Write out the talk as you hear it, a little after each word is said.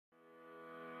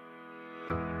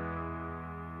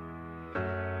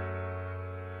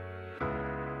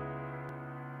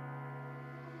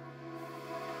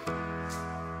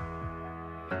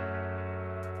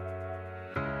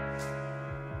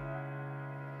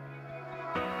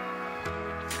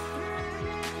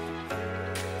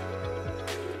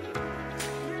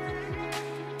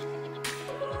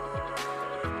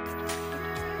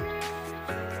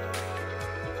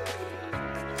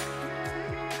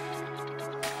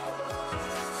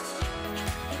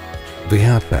The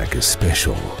Outback is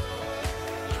special.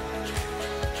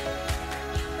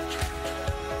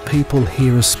 People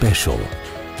here are special.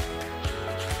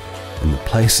 And the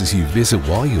places you visit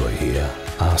while you are here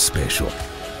are special.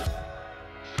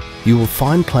 You will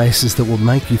find places that will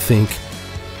make you think,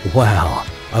 wow,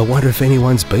 I wonder if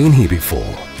anyone's been here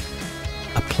before.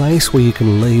 A place where you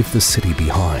can leave the city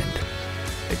behind,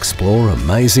 explore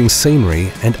amazing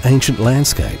scenery and ancient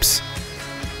landscapes.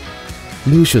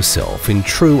 Lose yourself in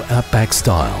true Outback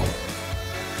style.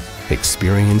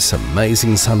 Experience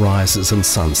amazing sunrises and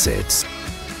sunsets.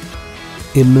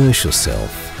 Immerse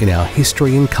yourself in our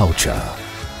history and culture.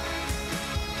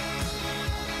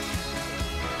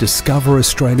 Discover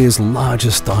Australia's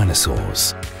largest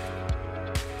dinosaurs.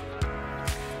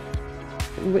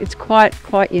 It's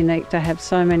quite unique to have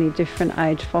so many different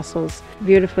age fossils,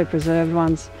 beautifully preserved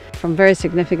ones from very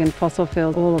significant fossil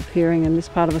fields all appearing in this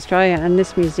part of Australia, and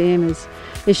this museum is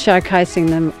showcasing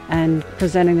them and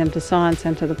presenting them to science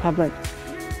and to the public.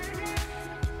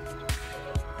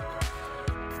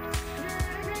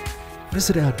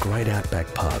 Visit our great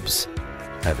Outback pubs.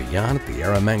 Have a yarn at the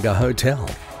Eromanga Hotel.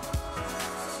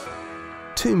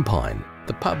 Tombpine,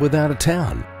 the pub without a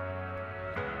town.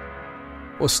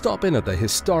 Or stop in at the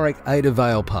historic Ada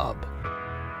Vale pub.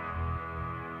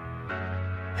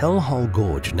 Hellhole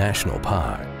Gorge National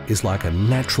Park is like a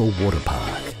natural water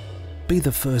park. Be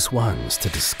the first ones to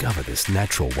discover this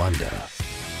natural wonder.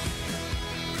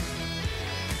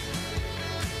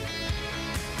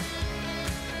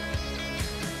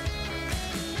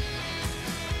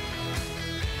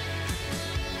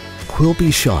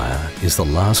 Quilpie Shire is the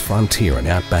last frontier in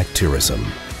Outback tourism.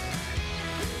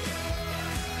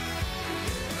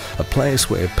 A place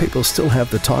where people still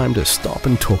have the time to stop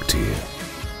and talk to you.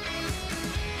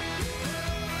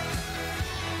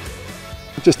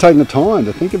 Just taking the time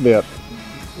to think about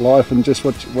life and just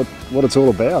what it's all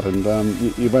about, and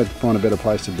you won't find a better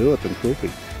place to do it than Quilpie.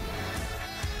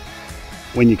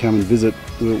 When you come and visit,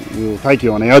 we'll take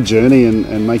you on our journey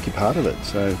and make you part of it.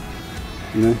 So,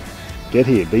 you know, get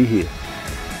here, be here.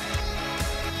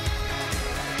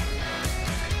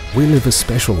 We live a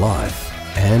special life,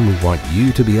 and we want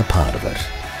you to be a part of it.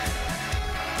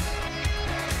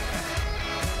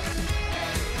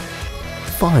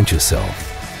 Find yourself.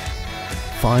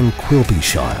 Find Quilpie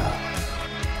Shire.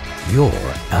 Your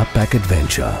Outback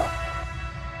adventure.